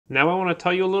Now I want to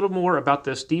tell you a little more about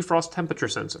this defrost temperature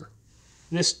sensor.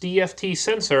 This DFT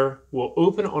sensor will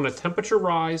open on a temperature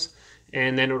rise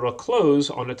and then it will close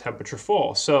on a temperature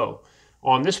fall. So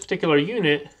on this particular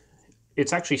unit,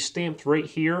 it's actually stamped right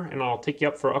here, and I'll take you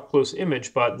up for an up-close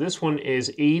image, but this one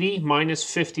is 80 minus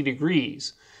 50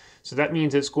 degrees. So that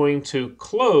means it's going to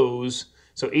close.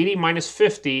 So 80 minus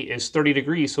 50 is 30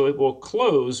 degrees, so it will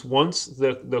close once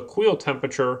the coil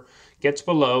temperature gets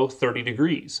below 30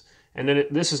 degrees. And then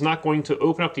this is not going to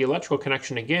open up the electrical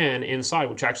connection again inside,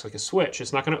 which acts like a switch.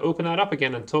 It's not going to open that up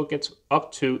again until it gets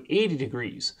up to 80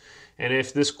 degrees. And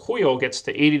if this coil gets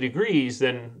to 80 degrees,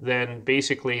 then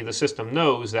basically the system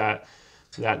knows that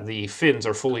the fins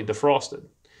are fully defrosted.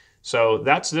 So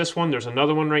that's this one. There's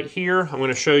another one right here I'm going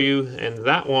to show you, and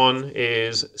that one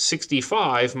is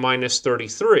 65 minus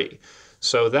 33.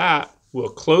 So that will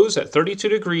close at 32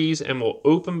 degrees and will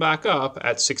open back up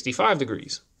at 65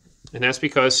 degrees. And that's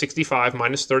because 65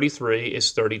 minus 33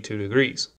 is 32 degrees.